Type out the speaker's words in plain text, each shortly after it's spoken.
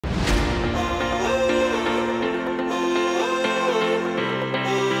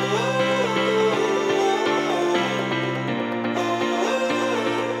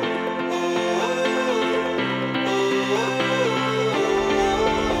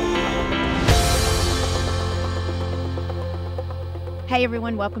Hey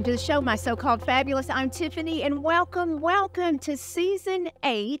everyone, welcome to the show, My So-Called Fabulous. I'm Tiffany, and welcome to Season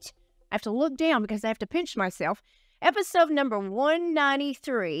 8. I have to look down because I have to pinch myself. Episode number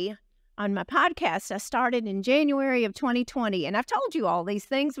 193 on my podcast. I started in January of 2020, and I've told you all these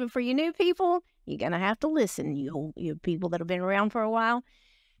things, but for you new people, you're going to have to listen, you people that have been around for a while.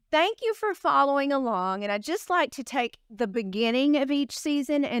 Thank you for following along, and I'd just like to take the beginning of each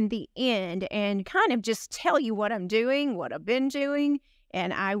season and the end and kind of just tell you what I'm doing, what I've been doing,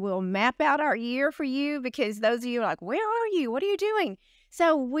 and I will map out our year for you because those of you are like, where are you? What are you doing?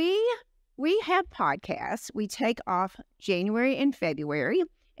 So we have podcasts. We take off January and February,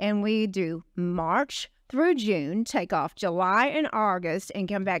 and we do March through June, take off July and August, and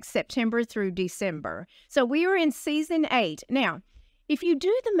come back September through December. So we are in Season 8. Now, if you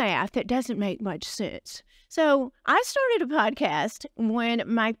do the math, it doesn't make much sense. So I started a podcast when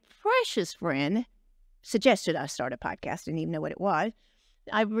my precious friend suggested I start a podcast. Didn't even know what it was.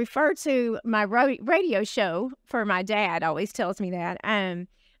 I refer to my radio show for my dad, always tells me that,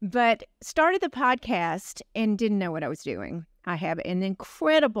 but started the podcast and didn't know what I was doing. I have an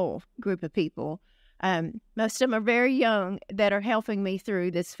incredible group of people. Most of them are very young that are helping me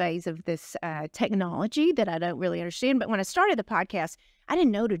through this phase of this technology that I don't really understand. But when I started the podcast, I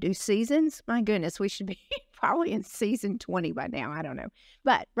didn't know to do seasons. My goodness, we should be probably in season 20 by now. I don't know.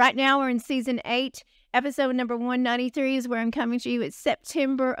 But right now we're in season 8. Episode number 193 is where I'm coming to you. It's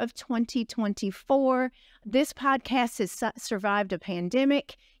September of 2024. This podcast has survived a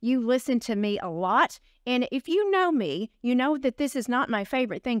pandemic. You listen to me a lot. And if you know me, you know that this is not my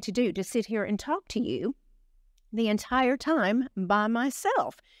favorite thing to do, to sit here and talk to you the entire time by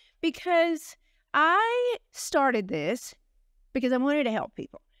myself. Because I started this because I wanted to help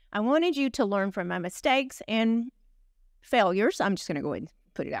people. I wanted you to learn from my mistakes and failures. I'm just going to go ahead and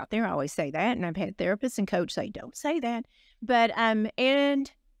put it out there. I always say that. And I've had therapists and coaches say, don't say that. But,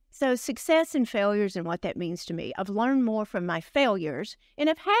 and so success and failures and what that means to me. I've learned more from my failures, and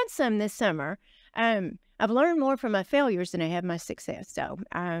I've had some this summer. I've learned more from my failures than I have my success. So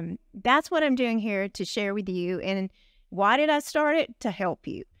that's what I'm doing here to share with you. And why did I start it? To help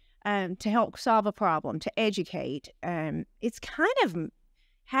you, to help solve a problem, to educate. It's kind of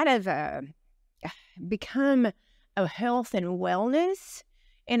become a health and wellness.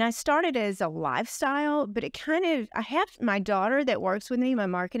 And I started as a lifestyle, but I have my daughter that works with me, my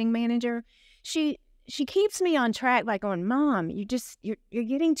marketing manager. She keeps me on track by going, Mom, you're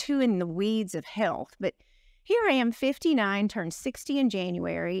getting too in the weeds of health. But here I am, 59, turned 60 in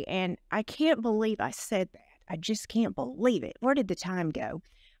January, and I can't believe I said that. I just can't believe it. Where did the time go?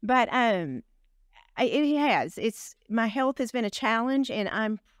 But it has. My health has been a challenge, and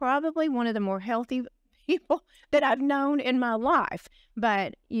I'm probably one of the more healthy people that I've known in my life.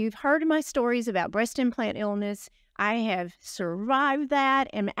 But you've heard my stories about breast implant illness. I have survived that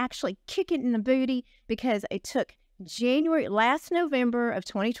and actually kicking in the booty because it took last November of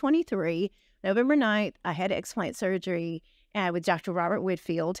 2023, November 9th, I had explant surgery with Dr. Robert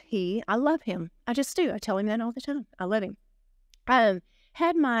Whitfield. I love him. I just do. I tell him that all the time. I love him.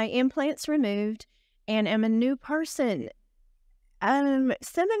 Had my implants removed and am a new person.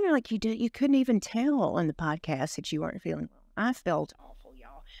 Some of you are like, you couldn't even tell on the podcast that you weren't feeling well. I felt awful,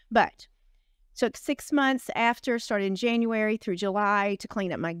 y'all. But took 6 months after, started in January through July to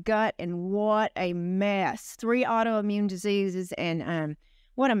clean up my gut, and what a mess. 3 autoimmune diseases, and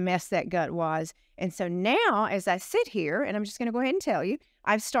what a mess that gut was. And so now, as I sit here, and I'm just going to go ahead and tell you,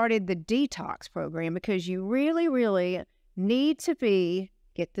 I've started the detox program because you really, really need to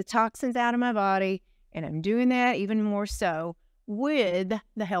get the toxins out of my body, and I'm doing that even more so with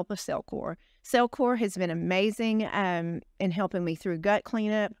the help of Cellcore. Cellcore has been amazing in helping me through gut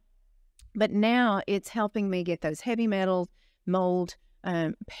cleanup, but now it's helping me get those heavy metals, mold,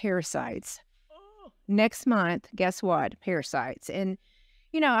 parasites. Next month, guess what? Parasites. And,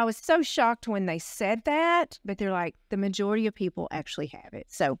 I was so shocked when they said that, but they're like, the majority of people actually have it.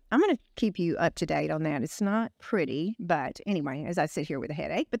 So I'm going to keep you up to date on that. It's not pretty, but anyway, as I sit here with a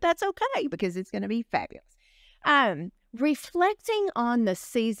headache, but that's okay because it's going to be fabulous. Reflecting on the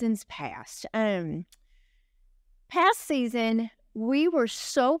seasons past. Past season, we were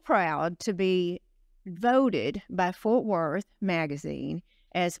so proud to be voted by Fort Worth Magazine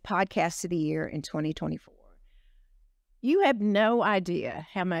as Podcast of the Year in 2024. You have no idea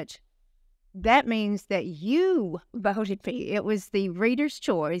how much that means that you voted me. It was the reader's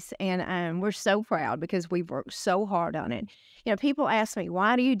choice, and we're so proud because we've worked so hard on it. People ask me,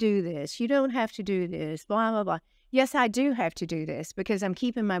 why do you do this? You don't have to do this, blah, blah, blah. Yes, I do have to do this because I'm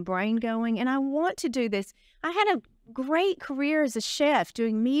keeping my brain going, and I want to do this. I had a great career as a chef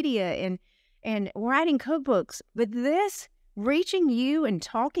doing media and writing cookbooks, but this reaching you and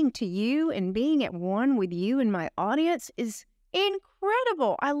talking to you and being at one with you and my audience is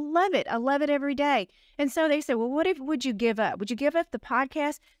incredible. I love it. I love it every day. And so they said, well, would you give up? Would you give up the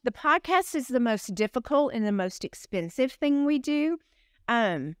podcast? The podcast is the most difficult and the most expensive thing we do.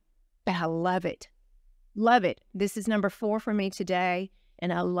 But I love it. Love it. This is number 4 for me today.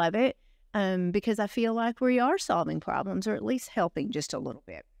 And I love it because I feel like we are solving problems, or at least helping just a little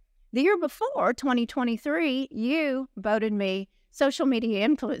bit. The year before, 2023, you voted me Social Media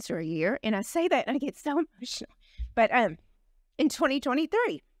Influencer a Year. And I say that and I get so emotional. But in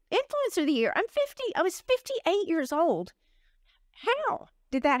 2023, Influencer of the Year, I was 58 years old. How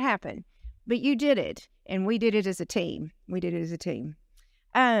did that happen? But you did it. And we did it as a team. We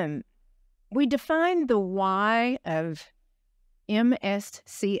defined the why of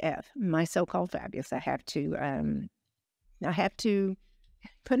MSCF, my so-called fabulous. I have to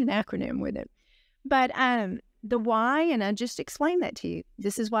put an acronym with it. But the why, and I just explained that to you.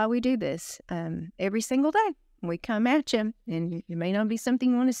 This is why we do this every single day. We come at you, and it may not be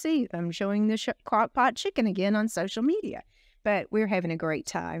something you want to see. I'm showing the crock pot chicken again on social media, but we're having a great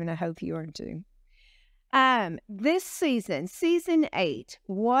time, and I hope you are too. This season, season 8,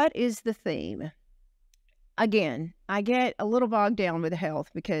 what is the theme? Again, I get a little bogged down with health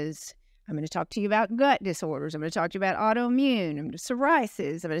because I'm going to talk to you about gut disorders. I'm going to talk to you about autoimmune,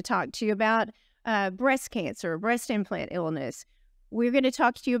 psoriasis. I'm going to talk to you about breast cancer, breast implant illness. We're going to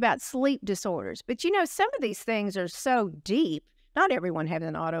talk to you about sleep disorders. But you know, some of these things are so deep. Not everyone has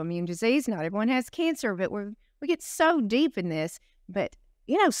an autoimmune disease. Not everyone has cancer, but we get so deep in this. But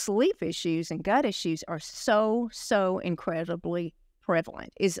you know, sleep issues and gut issues are so incredibly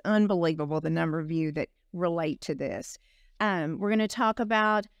prevalent. It's unbelievable the number of you that relate to this. We're going to talk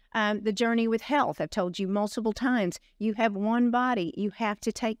about the journey with health. I've told you multiple times, you have one body. You have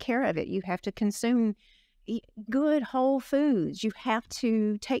to take care of it. You have to consume good whole foods. You have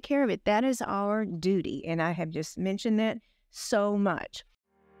to take care of it. That is our duty. And I have just mentioned that so much.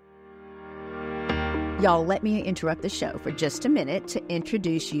 Y'all, let me interrupt the show for just a minute to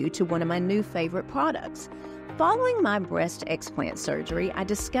introduce you to one of my new favorite products. Following my breast explant surgery, I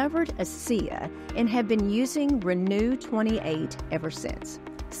discovered ASEA and have been using Renew 28 ever since.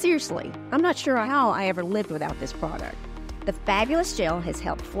 Seriously, I'm not sure how I ever lived without this product. The fabulous gel has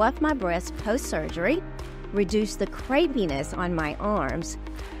helped fluff my breasts post-surgery, reduce the crepiness on my arms,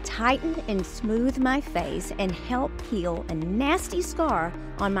 tighten and smooth my face, and help heal a nasty scar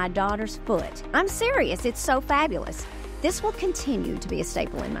on my daughter's foot. I'm serious, it's so fabulous. This will continue to be a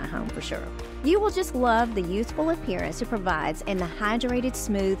staple in my home for sure. You will just love the youthful appearance it provides and the hydrated,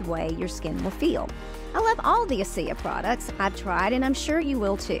 smooth way your skin will feel. I love all the ASEA products I've tried, and I'm sure you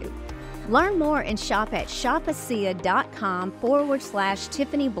will too. Learn more and shop at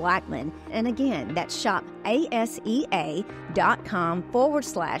shopasea.com/Tiffany Blackmon. And again, that's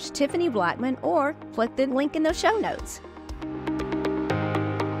shopasea.com/Tiffany Blackmon, or click the link in the show notes.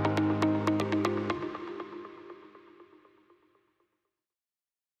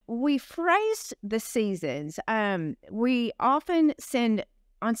 We phrased the seasons. We often send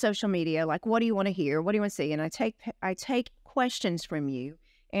on social media, like, what do you want to hear? What do you want to see? And I take questions from you.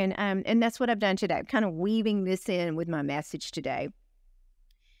 And that's what I've done today. I'm kind of weaving this in with my message today.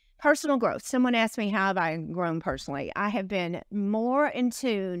 Personal growth. Someone asked me, how have I grown personally? I have been more in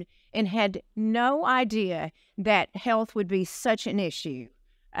tune and had no idea that health would be such an issue.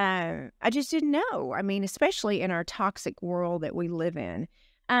 I just didn't know. I mean, especially in our toxic world that we live in.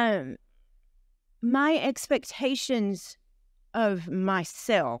 My expectations of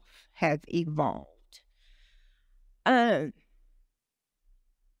myself have evolved.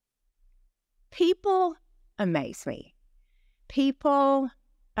 People amaze me. People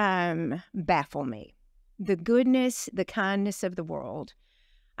baffle me. The goodness, the kindness of the world.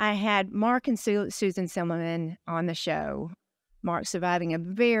 I had Mark and Susan Silverman on the show. Mark surviving a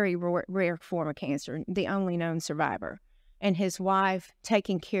very rare form of cancer, the only known survivor. And his wife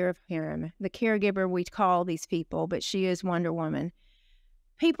taking care of him. The caregiver we call these people, but she is Wonder Woman.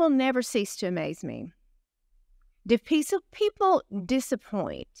 People never cease to amaze me. Do people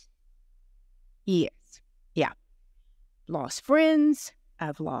disappoint? Yes. Yeah. Lost friends.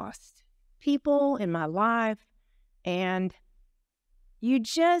 I've lost people in my life. And you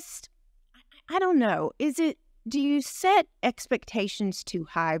just, I don't know. Do you set expectations too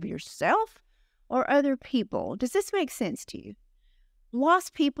high of yourself or other people? Does this make sense to you?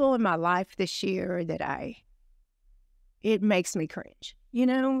 Lost people in my life this year that it makes me cringe. You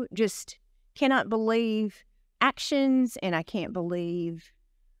know, just cannot believe actions, and I can't believe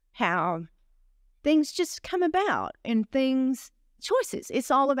how things just come about and choices.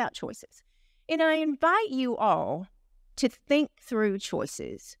 It's all about choices. And I invite you all to think through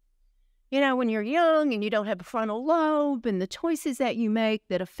choices. When you're young and you don't have a frontal lobe, and the choices that you make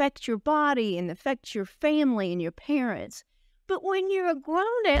that affect your body and affect your family and your parents. But when you're a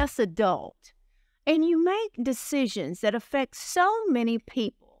grown-ass adult and you make decisions that affect so many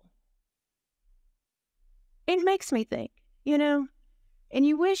people, it makes me think, and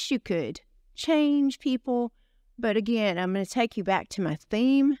you wish you could change people. But again, I'm going to take you back to my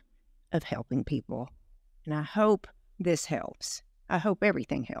theme of helping people. And I hope this helps. I hope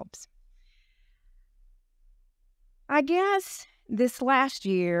everything helps. I guess this last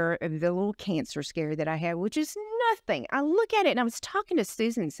year of the little cancer scare that I had, which is nothing. I look at it, and I was talking to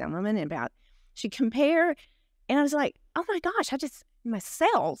Susan Silverman about, she compared, and I was like, oh my gosh, my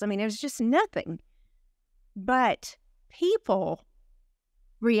cells, it was just nothing. But people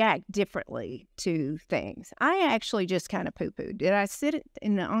react differently to things. I actually just kind of poo-pooed. Did I sit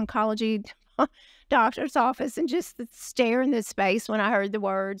in the oncology doctor's office and just stare in this space when I heard the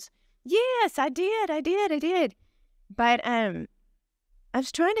words? Yes, I did. But I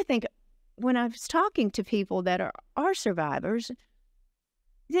was trying to think, when I was talking to people that are survivors,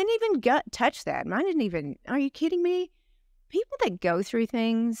 didn't even touch that. Mine didn't even, are you kidding me? People that go through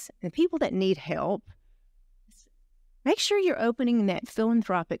things and people that need help, make sure you're opening that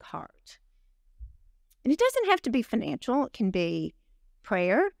philanthropic heart. And it doesn't have to be financial. It can be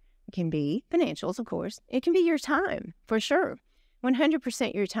prayer. It can be financials, of course. It can be your time, for sure.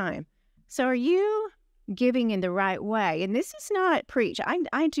 100% your time. So are you giving in the right way? And this is not preach.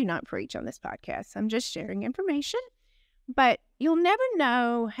 I do not preach on this podcast. I'm just sharing information. But you'll never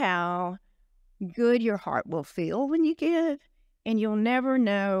know how good your heart will feel when you give. And you'll never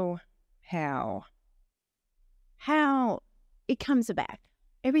know how it comes back.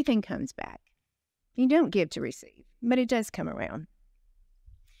 Everything comes back. You don't give to receive, but it does come around.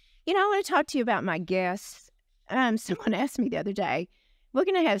 I want to talk to you about my guests. Someone asked me the other day, we're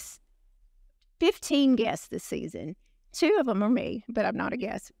going to have 15 guests this season. 2 of them are me, but I'm not a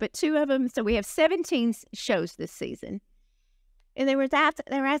guest. But 2 of them, so we have 17 shows this season. And they were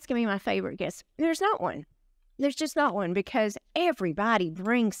asking me my favorite guest. There's not one. There's just not one, because everybody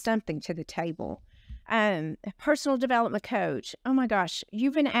brings something to the table. A personal development coach. Oh my gosh,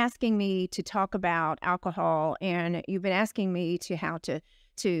 you've been asking me to talk about alcohol, and you've been asking me to how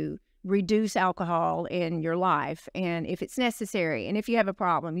to reduce alcohol in your life, and if it's necessary, and if you have a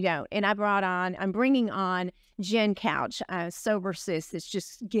problem, you don't. And I'm bringing on Jen Couch, Sober Sis, that's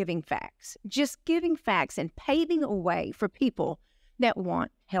just giving facts and paving a way for people that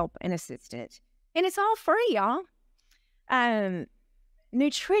want help and assistance. And it's all free, y'all.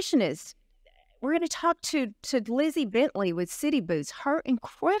 Nutritionists. We're going to talk to Lizzie Bentley with City Boots, her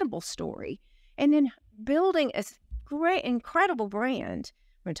incredible story, and then building a great, incredible brand.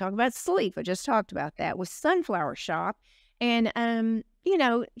 We're going to talk about sleep. I just talked about that with Sunflower Shop, and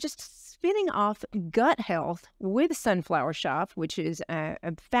just spinning off gut health with Sunflower Shop, which is a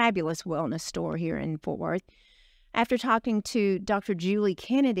fabulous wellness store here in Fort Worth. After talking to Dr. Julie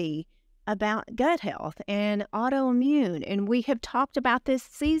Kennedy about gut health and autoimmune. And we have talked about this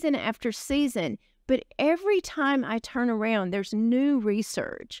season after season, but every time I turn around, there's new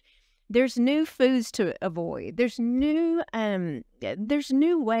research. There's new foods to avoid. There's new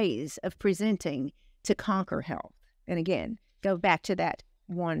ways of presenting to conquer health. And again, go back to that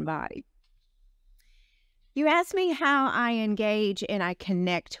one body. You asked me how I engage and I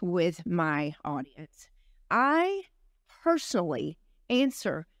connect with my audience. I personally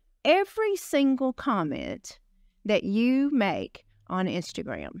answer every single comment that you make on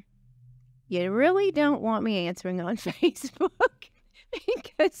Instagram. You really don't want me answering on Facebook,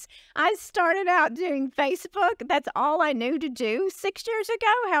 because I started out doing Facebook. That's all I knew to do 6 years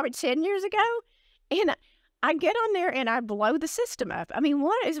ago, 10 years ago. And I get on there and I blow the system up.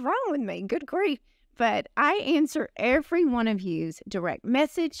 What is wrong with me? Good grief. But I answer every one of you's direct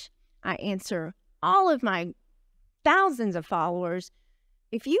message. I answer all of my thousands of followers.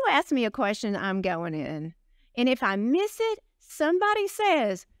 If you ask me a question, I'm going in. And if I miss it, somebody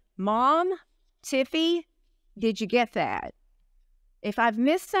says, Mom, Tiffy, did you get that? If I've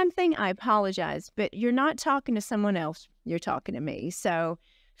missed something, I apologize. But you're not talking to someone else. You're talking to me. So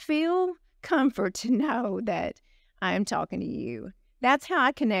feel comfort to know that I am talking to you. That's how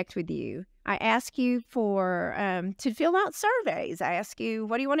I connect with you. I ask you to fill out surveys. I ask you,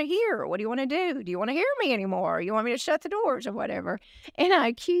 what do you want to hear? What do you want to do? Do you want to hear me anymore? You want me to shut the doors or whatever? And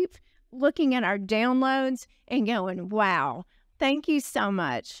I keep looking at our downloads and going, wow, thank you so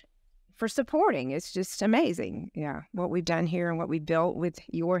much for supporting. It's just amazing. Yeah, what we've done here and what we've built with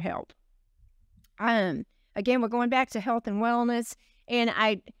your help. Again, we're going back to health and wellness. And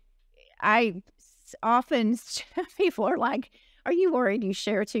I often people are like, are you worried you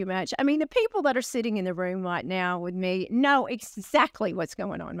share too much? I mean, the people that are sitting in the room right now with me know exactly what's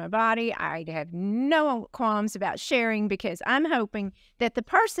going on in my body. I have no qualms about sharing because I'm hoping that the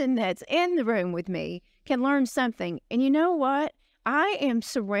person that's in the room with me can learn something. And you know what? I am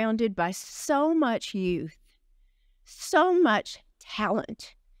surrounded by so much youth, so much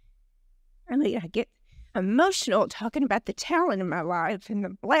talent. I mean, I get emotional talking about the talent in my life and the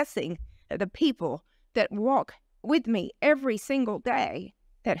blessing of the people that walk with me every single day,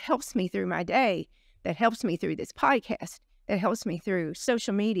 that helps me through my day, that helps me through this podcast, that helps me through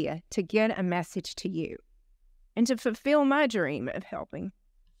social media to get a message to you and to fulfill my dream of helping.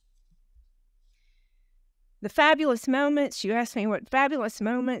 The fabulous moments, you asked me what fabulous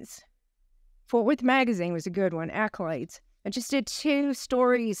moments. Fort Worth Magazine was a good one, accolades. I just did 2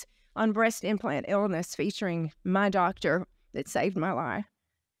 stories on breast implant illness featuring my doctor that saved my life.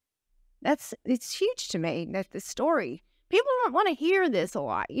 It's huge to me that the story, people don't want to hear this a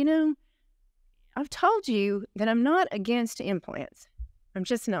lot. You know, I've told you that I'm not against implants. I'm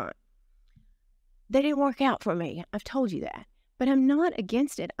just not. They didn't work out for me. I've told you that. But I'm not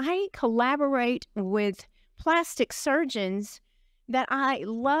against it. I collaborate with plastic surgeons that I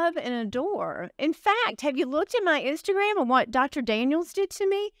love and adore. In fact, have you looked at my Instagram and what Dr. Daniels did to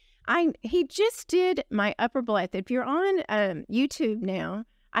me? He just did my upper breath. If you're on YouTube now,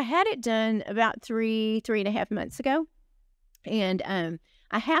 I had it done about 3.5 months ago. And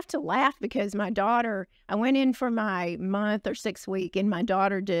I have to laugh because my daughter, I went in for my month or 6 week and my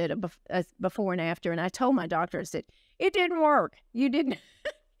daughter did a before and after. And I told my doctor, I said, it didn't work. You didn't,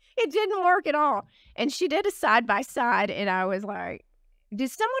 it didn't work at all. And she did a side by side. And I was like, did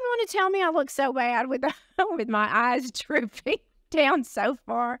someone want to tell me I look so bad with, with my eyes drooping down so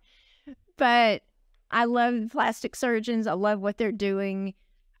far? But I love plastic surgeons. I love what they're doing.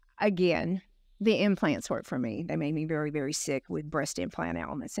 Again, the implants work for me. They made me very, very sick with breast implant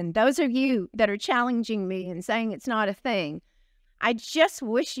illness. And those of you that are challenging me and saying it's not a thing, I just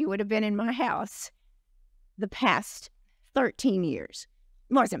wish you would have been in my house the past 13 years.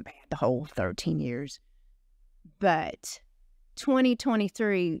 It wasn't bad, the whole 13 years. But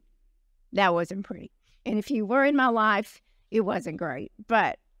 2023, that wasn't pretty. And if you were in my life, it wasn't great.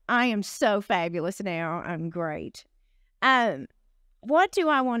 But I am so fabulous now. I'm great. What do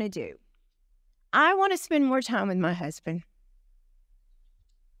I want to do? I want to spend more time with my husband.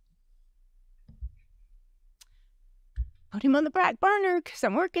 Put him on the back burner because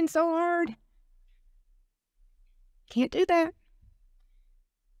I'm working so hard. Can't do that.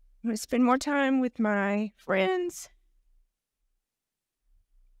 I'm going to spend more time with my friends,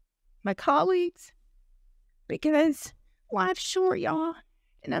 my colleagues, because life's short, y'all.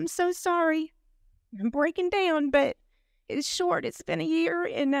 And I'm so sorry. I'm breaking down, but it's short. It's been a year,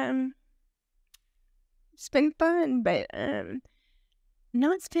 and it's been fun, but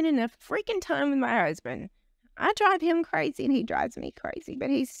not spending enough freaking time with my husband. I drive him crazy, and he drives me crazy, but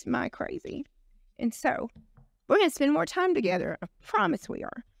he's my crazy. And so we're going to spend more time together. I promise we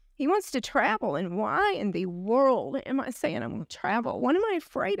are. He wants to travel, and why in the world am I saying I'm going to travel? What am I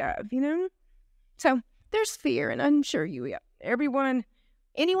afraid of, you know? So there's fear, and I'm sure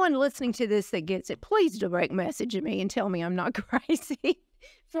anyone listening to this that gets it, please direct message me and tell me I'm not crazy,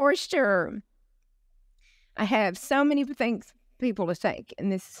 for sure. I have so many things people to thank in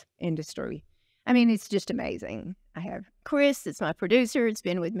this industry. I mean, it's just amazing. I have Chris, that's my producer. It's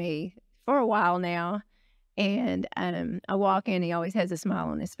been with me for a while now. And I walk in, he always has a smile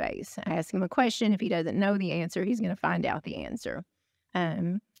on his face. I ask him a question. If he doesn't know the answer, he's going to find out the answer.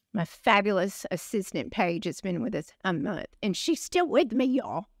 My fabulous assistant, Paige, has been with us a month. And she's still with me,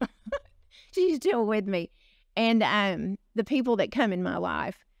 y'all. She's still with me. And the people that come in my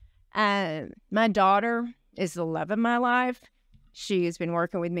life. My daughter is the love of my life. She has been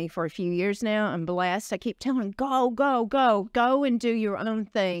working with me for a few years now. I'm blessed. I keep telling her, go and do your own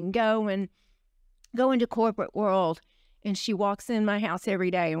thing. Go into corporate world. And she walks in my house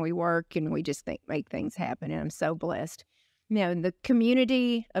every day and we work and we just make things happen. And I'm so blessed. You know, the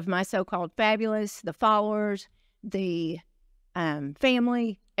community of my so-called fabulous, the followers, the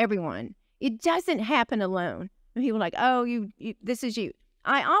family, everyone. It doesn't happen alone. And people are like, oh, this is you.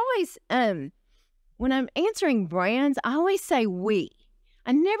 I always, when I'm answering brands, I always say we.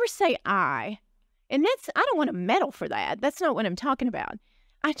 I never say I. And I don't want to medal for that. That's not what I'm talking about.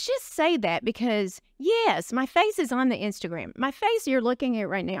 I just say that because, yes, my face is on the Instagram. My face you're looking at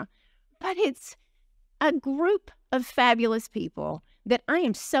right now. But it's a group of fabulous people that I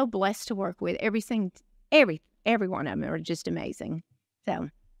am so blessed to work with. Every one of them are just amazing. So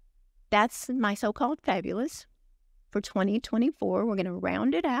that's my so-called fabulous for 2024. We're going to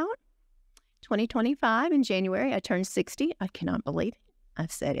round it out. 2025 in January. I turned 60. I cannot believe it.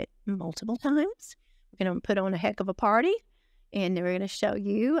 I've said it multiple times. We're going to put on a heck of a party, and we're going to show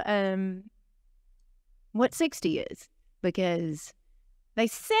you what 60 is, because they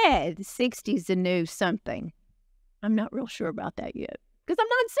said 60 is the new something. I'm not real sure about that yet, because I'm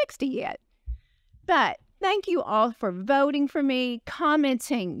not 60 yet. But thank you all for voting for me,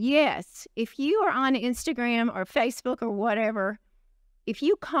 commenting. Yes, if you are on Instagram or Facebook or whatever, if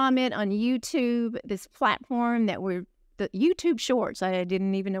you comment on YouTube, this platform that the YouTube Shorts, I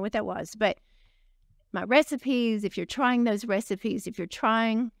didn't even know what that was, but my recipes, if you're trying those recipes, if you're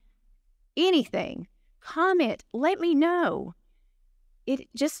trying anything, comment, let me know. It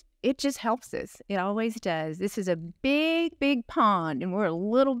just helps us. It always does. This is a big, big pond, and we're a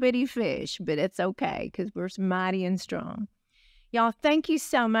little bitty fish, but it's okay because we're mighty and strong. Y'all, thank you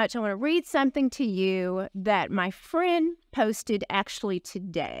so much. I want to read something to you that my friend posted actually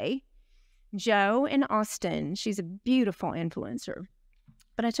today. Jo in Austin. She's a beautiful influencer.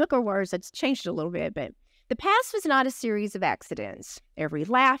 But I took her words. I changed it a little bit. But the past was not a series of accidents. Every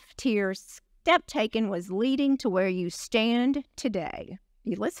laugh, tear, step taken was leading to where you stand today.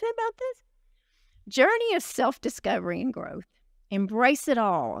 You listening about this? Journey of self-discovery and growth. Embrace it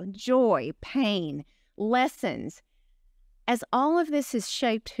all. Joy, pain, lessons. As all of this has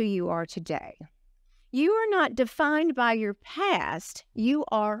shaped who you are today. You are not defined by your past. You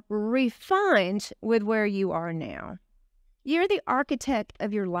are refined with where you are now. You're the architect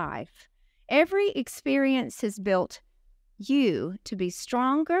of your life. Every experience has built you to be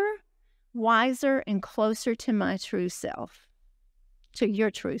stronger, wiser, and closer to my true self, to your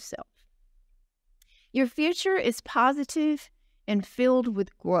true self. Your future is positive and filled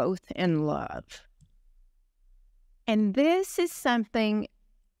with growth and love. And this is something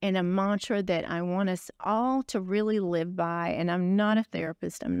and a mantra that I want us all to really live by. And I'm not a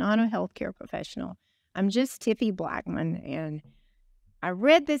therapist. I'm not a healthcare professional. I'm just Tiffany Blackmon. And I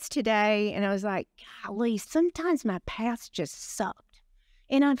read this today and I was like, golly, sometimes my past just sucked.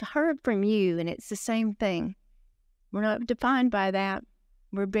 And I've heard from you, and it's the same thing. We're not defined by that.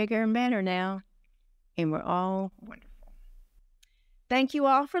 We're bigger and better now. And we're all wonderful. Thank you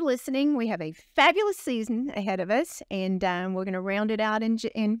all for listening. We have a fabulous season ahead of us, and we're going to round it out in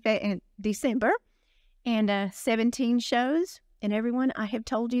December, and 17 shows. And everyone, I have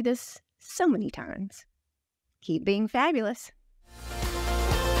told you this so many times. Keep being fabulous.